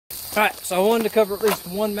Alright, so I wanted to cover at least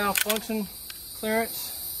one malfunction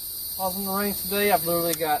clearance. I was in the range today. I've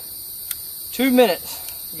literally got 2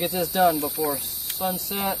 minutes to get this done before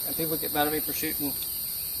sunset, and people get mad at me for shooting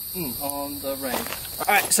on the range.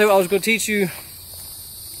 Alright, so I was going to teach you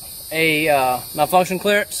a malfunction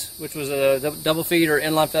clearance, which was a double feed or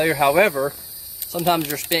inline failure. However, sometimes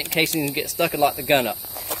your spent casings get stuck and lock the gun up.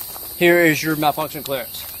 Here is your malfunction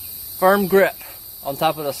clearance. Firm grip on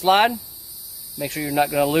top of the slide. Make sure you're not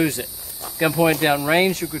going to lose it. Gun pointed down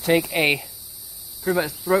range. You could take a pretty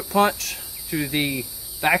much throat punch to the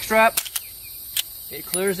back strap. It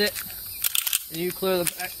clears it, and you clear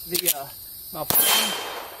the malfunction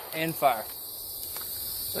and fire.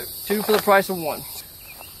 So 2 for the price of 1. All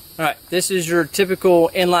right, this is your typical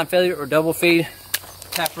inline failure or double feed.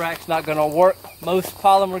 Tap rack's not going to work. Most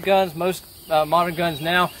polymer guns, most modern guns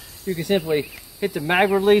now, you can simply hit the mag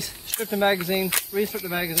release, strip the magazine, restrip the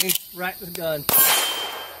magazine, rack the gun,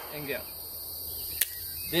 and go.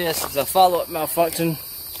 This is a follow-up malfunction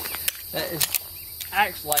that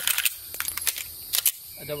acts like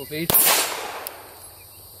a double feed.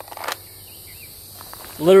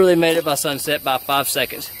 Literally made it by sunset by 5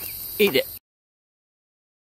 seconds. Eat it.